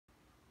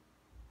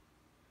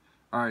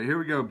All right, here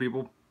we go,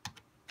 people.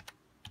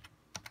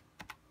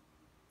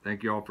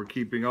 Thank you all for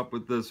keeping up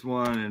with this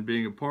one and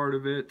being a part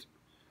of it.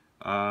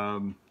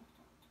 312.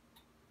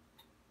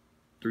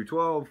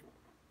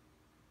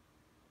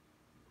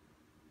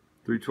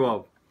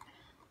 312.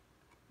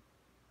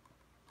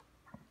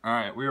 All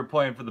right, we are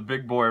playing for the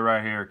big boy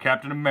right here,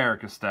 Captain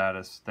America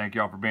status. Thank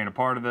y'all for being a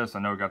part of this. I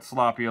know it got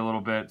sloppy a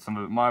little bit. Some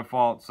of it my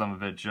fault, some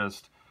of it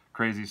just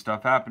crazy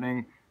stuff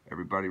happening.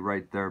 Everybody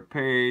right there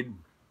paid.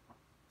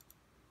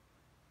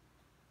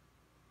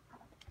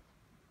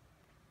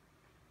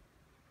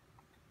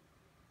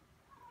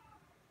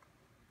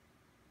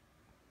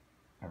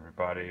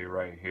 Everybody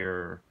right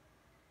here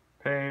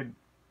paid.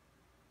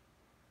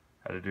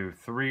 Had to do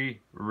 3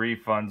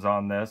 refunds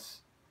on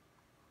this,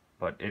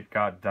 but it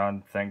got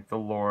done. Thank the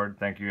Lord.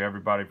 Thank you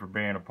everybody for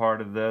being a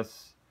part of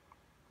this.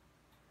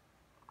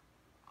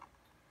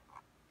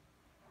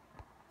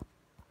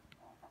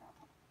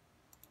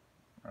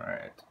 All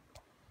right.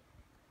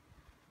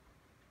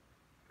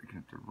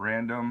 Get to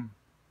random.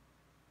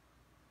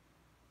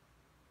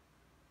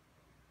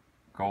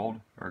 Gold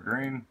or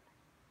green.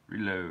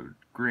 Reload.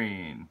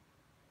 Green.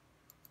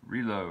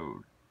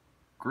 Reload.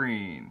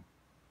 Green.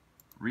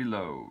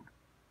 Reload.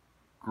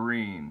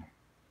 Green.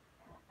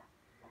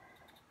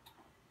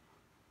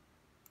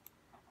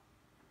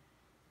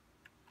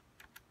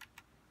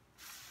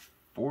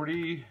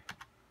 $40.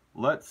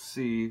 Let's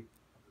see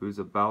who's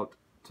about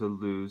to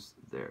lose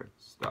their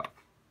stuff.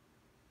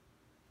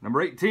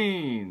 Number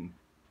 18.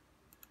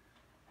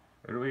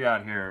 What do we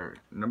got here?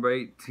 Number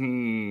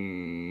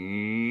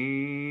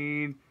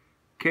 18.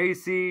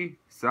 Casey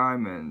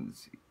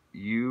Simons.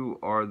 You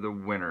are the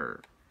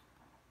winner.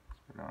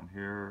 Let's go down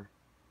here.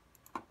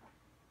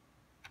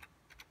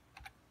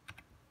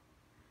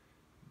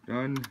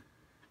 Done.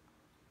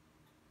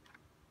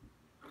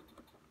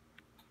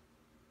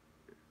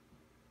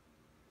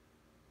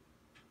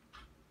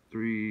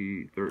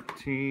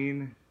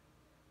 $313.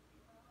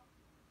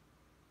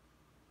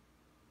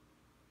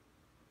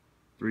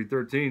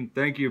 $313.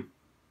 Thank you.